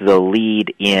took the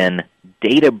lead in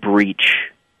data breach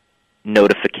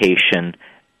notification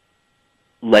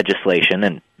legislation,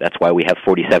 and that's why we have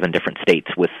 47 different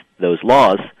states with those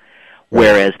laws,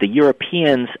 whereas the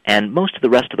Europeans and most of the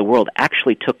rest of the world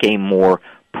actually took a more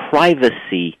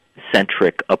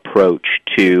privacy-centric approach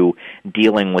to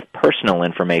dealing with personal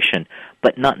information,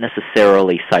 but not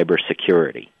necessarily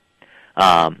cybersecurity.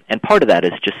 And part of that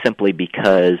is just simply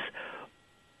because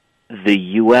the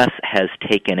U.S. has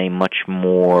taken a much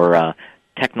more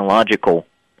technological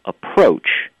approach.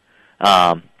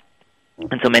 And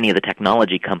so many of the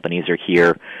technology companies are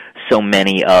here. So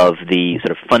many of the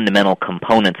sort of fundamental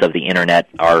components of the Internet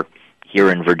are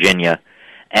here in Virginia.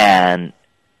 And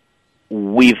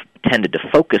we've tended to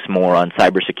focus more on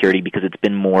cybersecurity because it's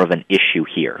been more of an issue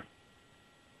here.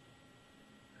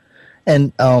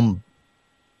 And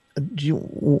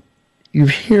you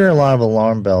hear a lot of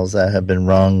alarm bells that have been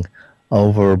rung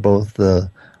over both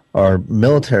our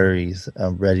military's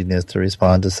readiness to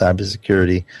respond to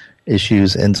cybersecurity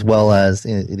issues as well as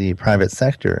in the private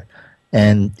sector.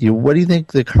 And what do you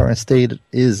think the current state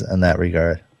is in that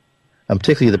regard,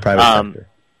 particularly the private sector?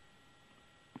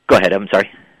 Go ahead, I'm sorry.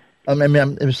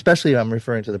 Especially I'm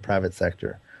referring to the private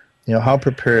sector. How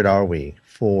prepared are we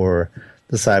for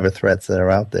the cyber threats that are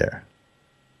out there?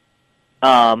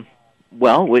 I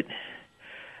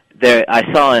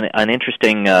saw an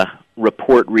interesting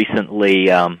report recently,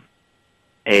 a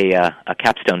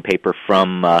capstone paper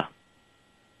from,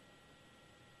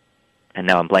 and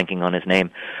now I'm blanking on his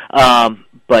name,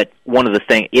 but one of the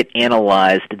things, it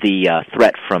analyzed the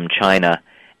threat from China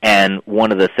And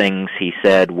one of the things he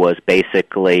said was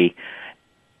basically,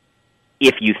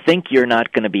 if you think you're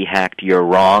not going to be hacked, you're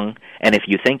wrong. And if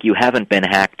you think you haven't been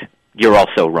hacked, you're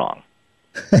also wrong.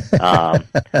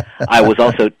 I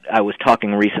was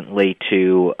talking recently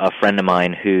to a friend of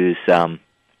mine who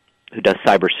does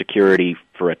cybersecurity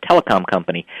for a telecom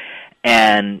company,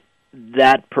 and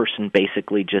that person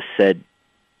basically just said,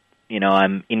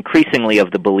 I'm increasingly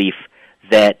of the belief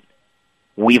that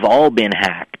we've all been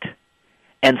hacked,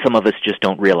 and some of us just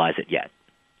don't realize it yet.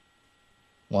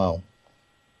 Wow.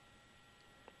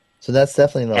 So that's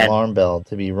definitely an alarm bell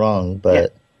to be rung,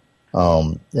 but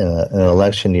in an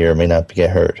election year may not get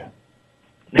heard.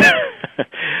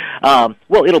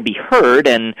 Well, it'll be heard,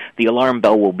 and the alarm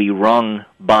bell will be rung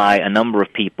by a number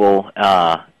of people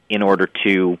in order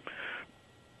to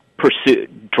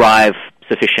drive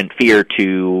sufficient fear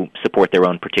to support their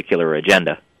own particular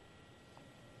agenda.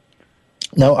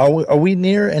 Now, are we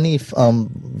near any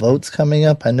votes coming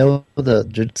up? I know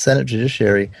the Senate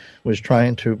Judiciary was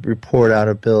trying to report out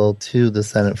a bill to the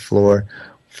Senate floor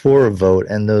for a vote,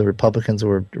 and the Republicans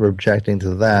were objecting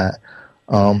to that.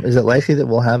 Is it likely that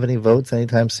we'll have any votes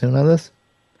anytime soon on this?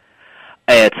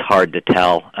 It's hard to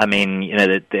tell. I mean,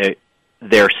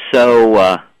 they're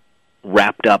so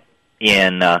wrapped up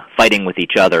in fighting with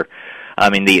each other. I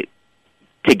mean,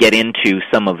 to get into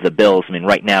some of the bills, I mean,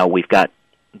 right now we've got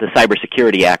the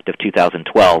Cybersecurity Act of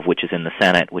 2012, which is in the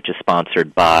Senate, which is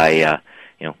sponsored by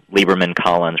Lieberman,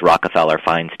 Collins, Rockefeller,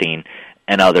 Feinstein,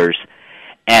 and others.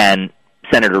 And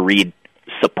Senator Reid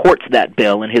supports that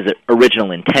bill, and his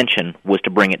original intention was to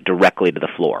bring it directly to the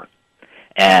floor.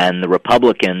 And the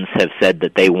Republicans have said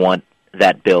that they want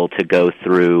that bill to go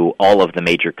through all of the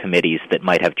major committees that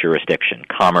might have jurisdiction: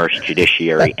 Commerce,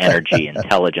 Judiciary, Energy,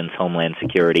 Intelligence, Homeland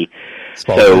Security.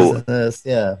 Small business,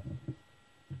 yeah.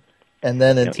 And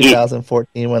then in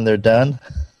 2014, when they're done?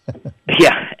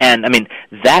 Yeah, and I mean,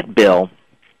 that bill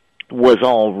was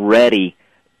already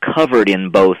covered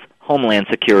in both Homeland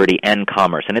Security and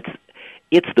Commerce, and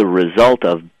it's the result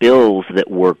of bills that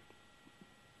were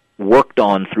worked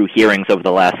on through hearings over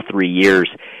the last 3 years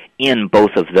in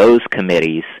both of those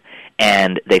committees,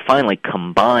 and they finally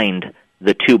combined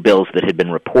the two bills that had been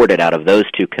reported out of those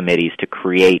two committees to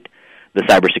create the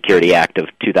Cybersecurity Act of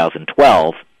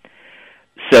 2012.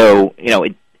 So,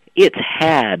 it's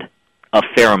had a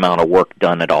fair amount of work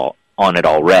done on it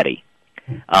already.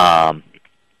 But,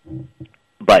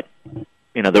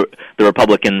 the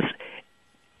Republicans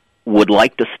would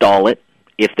like to stall it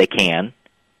if they can.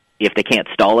 If they can't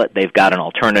stall it, they've got an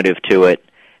alternative to it,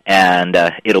 and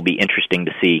it'll be interesting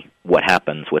to see what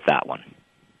happens with that one.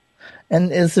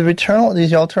 And is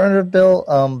the alternative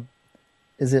bill,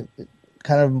 is it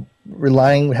kind of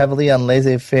relying heavily on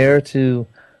laissez-faire to,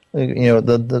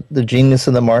 the genius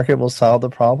of the market will solve the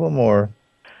problem, or?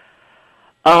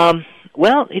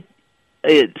 Well,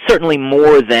 it certainly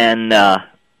more than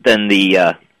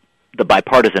the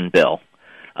bipartisan bill.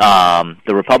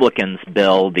 The Republicans'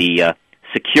 bill, the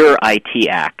Secure IT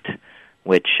Act,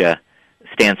 which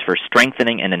stands for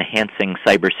Strengthening and Enhancing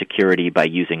Cybersecurity by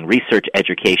Using Research,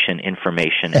 Education,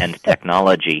 Information, and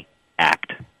Technology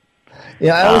Act.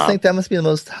 Yeah, I always think that must be the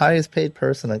most highest paid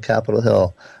person on Capitol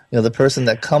Hill. The person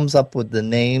that comes up with the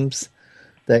names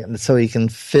so he can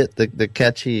fit the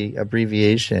catchy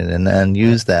abbreviation and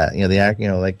use that.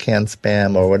 Like canned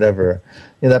spam or whatever.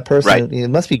 That person, right. It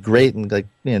must be great in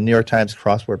New York Times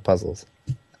crossword puzzles.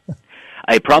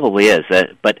 It probably is,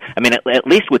 but I mean, at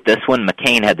least with this one,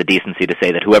 McCain had the decency to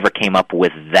say that whoever came up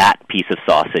with that piece of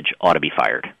sausage ought to be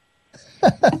fired.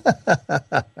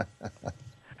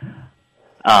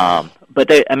 But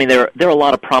there are a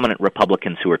lot of prominent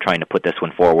Republicans who are trying to put this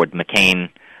one forward: McCain,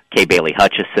 Kay Bailey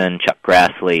Hutchison, Chuck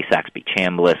Grassley, Saxby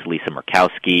Chambliss, Lisa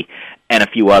Murkowski, and a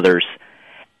few others.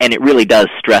 And it really does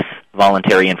stress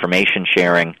voluntary information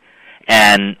sharing,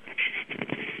 and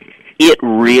it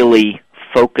really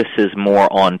focuses more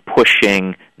on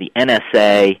pushing the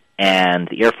NSA and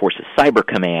the Air Force's Cyber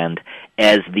Command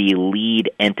as the lead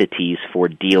entities for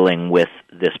dealing with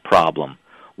this problem,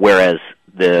 whereas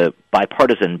the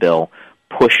bipartisan bill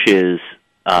pushes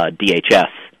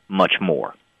DHS much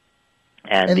more.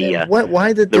 And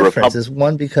why the difference? Is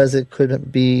one because it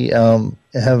couldn't be have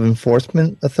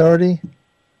enforcement authority?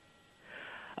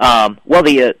 Well,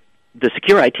 the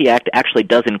Secure IT Act actually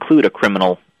does include a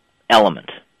criminal element.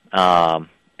 But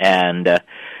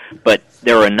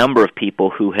there are a number of people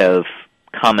who have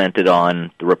commented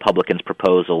on the Republicans'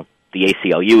 proposal. The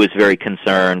ACLU is very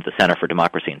concerned. The Center for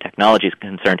Democracy and Technology is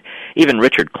concerned. Even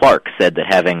Richard Clarke said that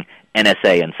having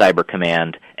NSA and Cyber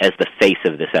Command as the face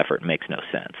of this effort makes no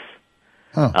sense.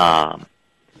 Huh.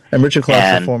 And Richard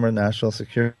Clarke is a former national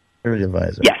security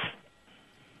advisor. Yes.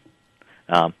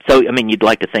 So, I mean, you'd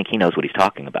like to think he knows what he's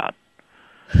talking about.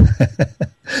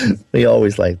 We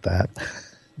always like that.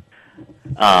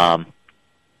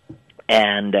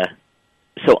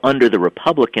 So under the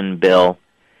Republican bill,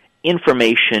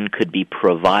 information could be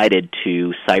provided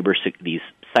to these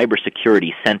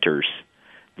cybersecurity centers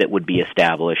that would be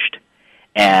established,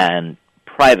 and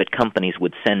private companies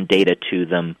would send data to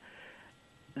them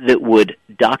that would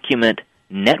document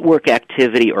network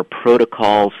activity or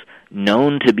protocols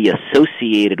known to be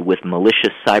associated with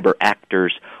malicious cyber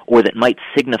actors or that might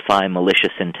signify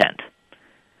malicious intent.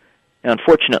 Now,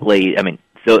 unfortunately, I mean,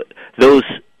 those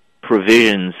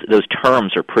provisions, those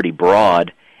terms are pretty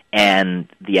broad, and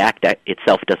the Act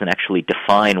itself doesn't actually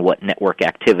define what network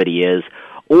activity is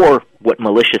or what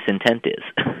malicious intent is.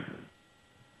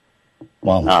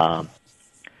 Wow.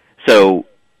 So,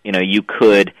 you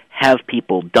could have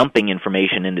people dumping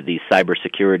information into these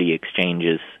cybersecurity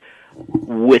exchanges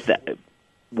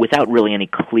without really any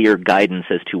clear guidance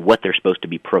as to what they're supposed to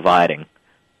be providing.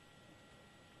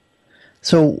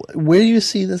 So where do you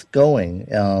see this going?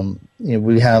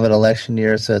 We have an election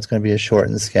year, so it's going to be a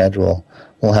shortened schedule.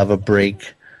 We'll have a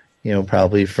break,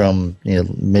 probably from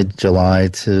mid-July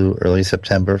to early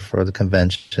September for the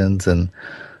conventions, and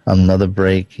another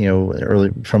break,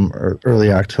 from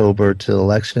early October to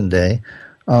Election Day.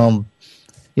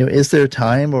 Is there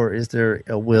time, or is there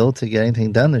a will to get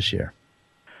anything done this year?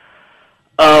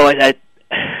 Oh,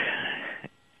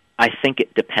 I think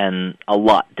it depends. A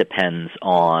lot depends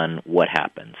on what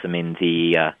happens. I mean,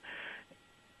 the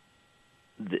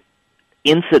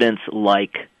incidents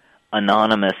like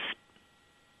Anonymous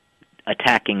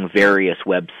attacking various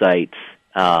websites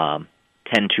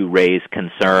tend to raise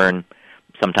concern,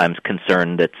 sometimes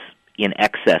concern that's in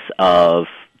excess of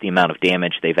the amount of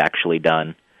damage they've actually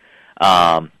done.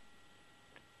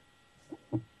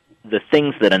 The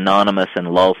things that Anonymous and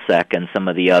LulzSec and some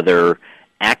of the other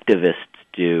activists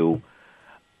do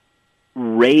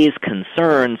raise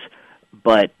concerns,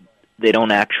 but they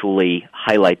don't actually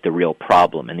highlight the real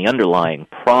problem. And the underlying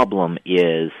problem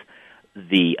is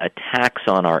the attacks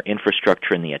on our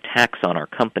infrastructure and the attacks on our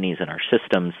companies and our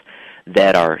systems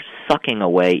that are sucking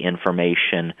away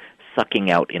information,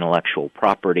 sucking out intellectual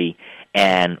property,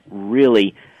 and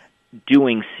really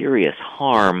doing serious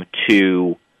harm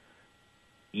to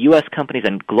U.S. companies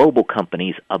and global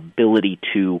companies' ability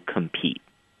to compete.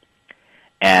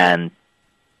 And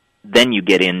then you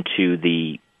get into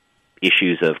the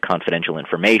issues of confidential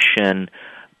information,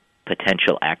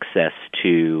 potential access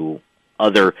to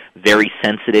other very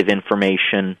sensitive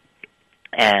information,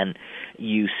 and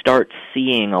you start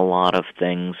seeing a lot of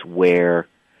things where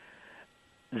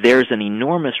there's an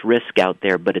enormous risk out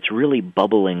there, but it's really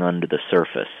bubbling under the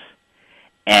surface.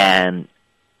 And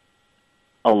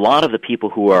a lot of the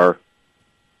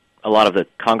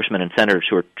congressmen and senators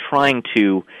who are trying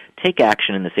to take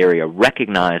action in this area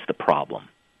recognize the problem.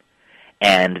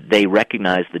 And they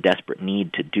recognize the desperate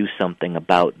need to do something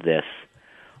about this.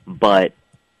 But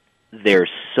there's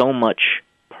so much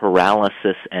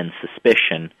paralysis and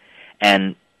suspicion.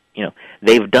 And,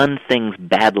 they've done things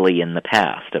badly in the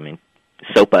past. I mean,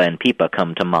 SOPA and PIPA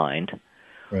come to mind,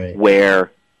 right,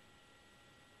 where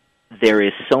there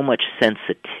is so much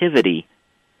sensitivity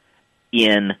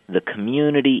in the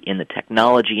community, in the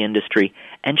technology industry,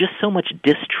 and just so much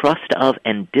distrust of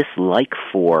and dislike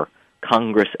for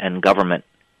Congress and government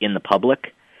in the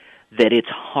public that it's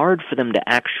hard for them to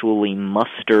actually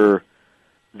muster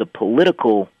the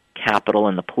political capital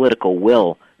and the political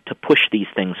will to push these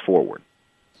things forward.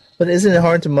 But isn't it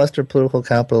hard to muster political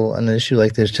capital on an issue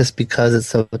like this just because it's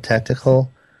so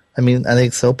technical? I mean, I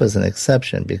think SOPA is an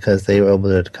exception because they were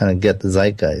able to kind of get the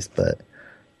zeitgeist, but...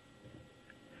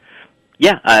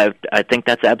 Yeah, I think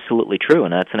that's absolutely true,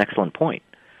 and that's an excellent point.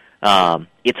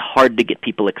 It's hard to get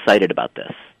people excited about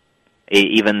this,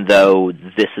 even though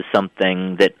this is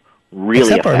something that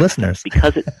really affects our listeners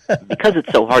because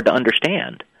it's so hard to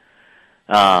understand.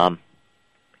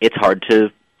 It's hard to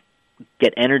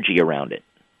get energy around it.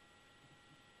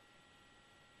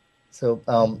 So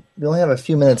we only have a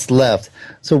few minutes left.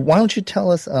 So why don't you tell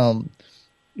us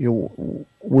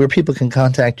where people can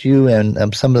contact you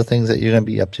and some of the things that you're going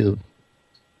to be up to?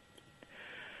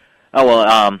 Oh,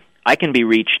 well, I can be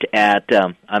reached at,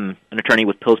 I'm an attorney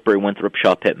with Pillsbury Winthrop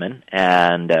Shaw Pittman,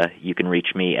 and you can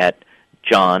reach me at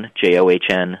John,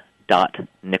 John,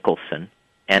 Nicholson,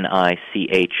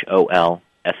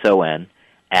 Nicolson,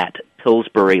 at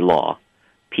Pillsbury Law,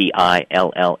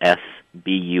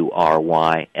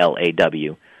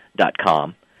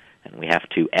 PILLSBURYLAW.com. And we have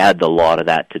to add the law to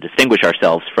that to distinguish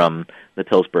ourselves from the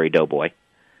Pillsbury Doughboy.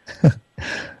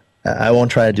 I won't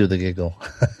try to do the giggle.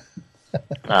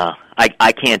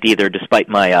 I can't either, despite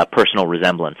my personal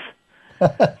resemblance.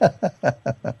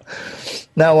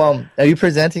 Now, are you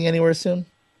presenting anywhere soon?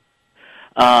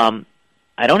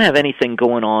 I don't have anything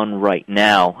going on right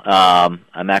now.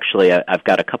 I've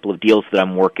got a couple of deals that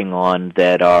I'm working on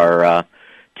that are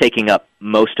taking up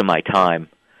most of my time.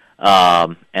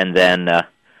 And then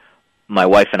my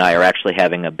wife and I are actually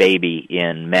having a baby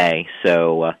in May,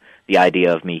 so the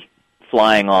idea of me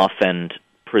flying off and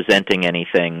presenting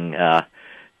anything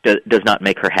does not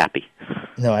make her happy.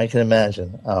 No, I can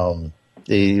imagine.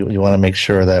 You want to make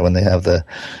sure that when they have the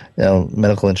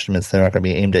medical instruments, they're not going to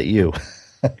be aimed at you.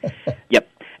 Yep,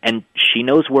 and she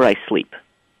knows where I sleep.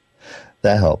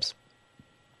 That helps.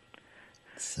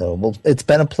 So, well, it's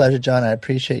been a pleasure, John. I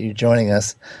appreciate you joining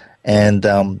us. And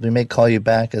we may call you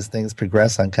back as things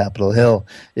progress on Capitol Hill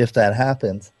if that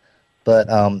happens. But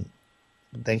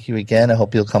thank you again. I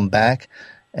hope you'll come back.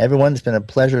 Everyone, it's been a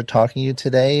pleasure talking to you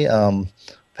today. We've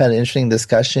had an interesting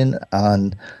discussion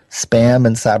on spam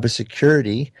and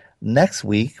cybersecurity. Next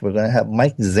week, we're going to have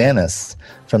Mike Zanis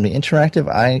from the Interactive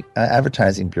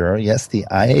Advertising Bureau, yes, the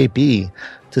IAB,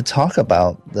 to talk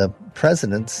about the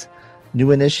president's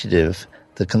new initiative,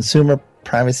 the Consumer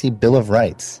Privacy Bill of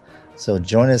Rights. So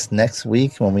join us next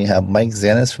week when we have Mike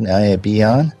Zanis from the IAB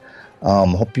on.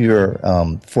 Hope your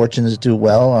fortunes do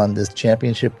well on this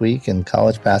championship week in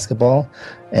college basketball.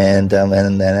 And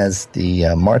then as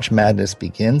the March Madness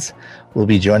begins, we'll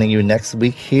be joining you next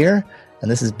week here. And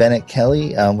this is Bennett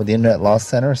Kelly with the Internet Law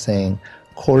Center saying,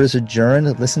 court is adjourned.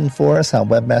 Listen for us on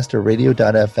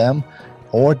webmasterradio.fm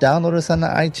or download us on the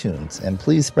iTunes. And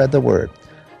please spread the word.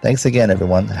 Thanks again,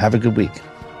 everyone. Have a good week.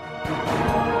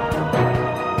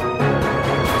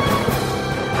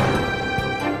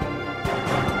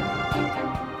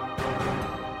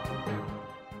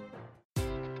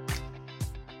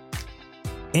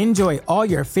 Enjoy all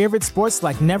your favorite sports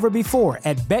like never before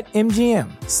at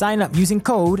BetMGM. Sign up using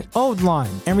code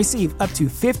OldLine and receive up to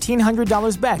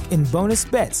 $1,500 back in bonus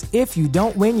bets if you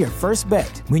don't win your first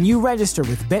bet. When you register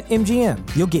with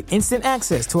BetMGM, you'll get instant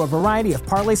access to a variety of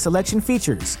parlay selection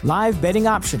features, live betting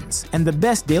options, and the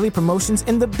best daily promotions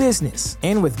in the business.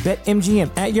 And with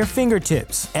BetMGM at your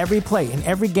fingertips, every play and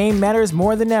every game matters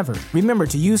more than ever. Remember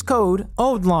to use code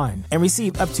OldLine and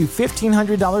receive up to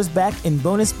 $1,500 back in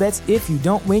bonus bets if you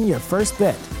don't win your first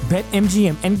bet.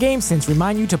 BetMGM and GameSense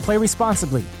remind you to play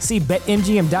responsibly. See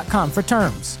BetMGM.com for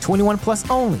terms. 21 plus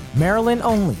only. Maryland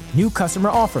only. New customer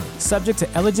offer. Subject to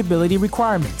eligibility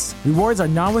requirements. Rewards are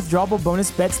non-withdrawable bonus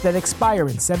bets that expire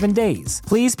in 7 days.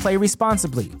 Please play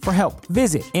responsibly. For help,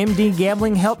 visit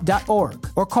mdgamblinghelp.org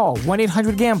or call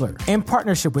 1-800-GAMBLER in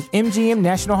partnership with MGM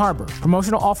National Harbor.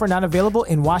 Promotional offer not available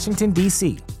in Washington,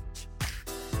 D.C.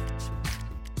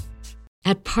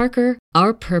 At Parker,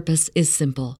 our purpose is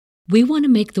simple. We want to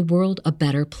make the world a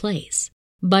better place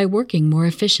by working more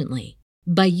efficiently,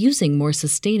 by using more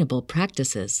sustainable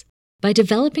practices, by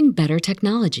developing better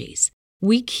technologies.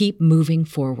 We keep moving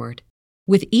forward.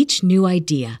 With each new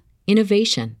idea,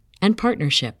 innovation, and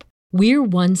partnership, we're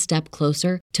one step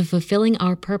closer to fulfilling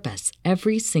our purpose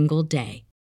every single day.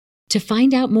 To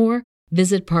find out more,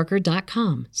 visit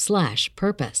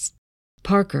parker.com/purpose.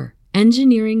 Parker,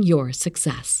 engineering your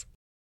success.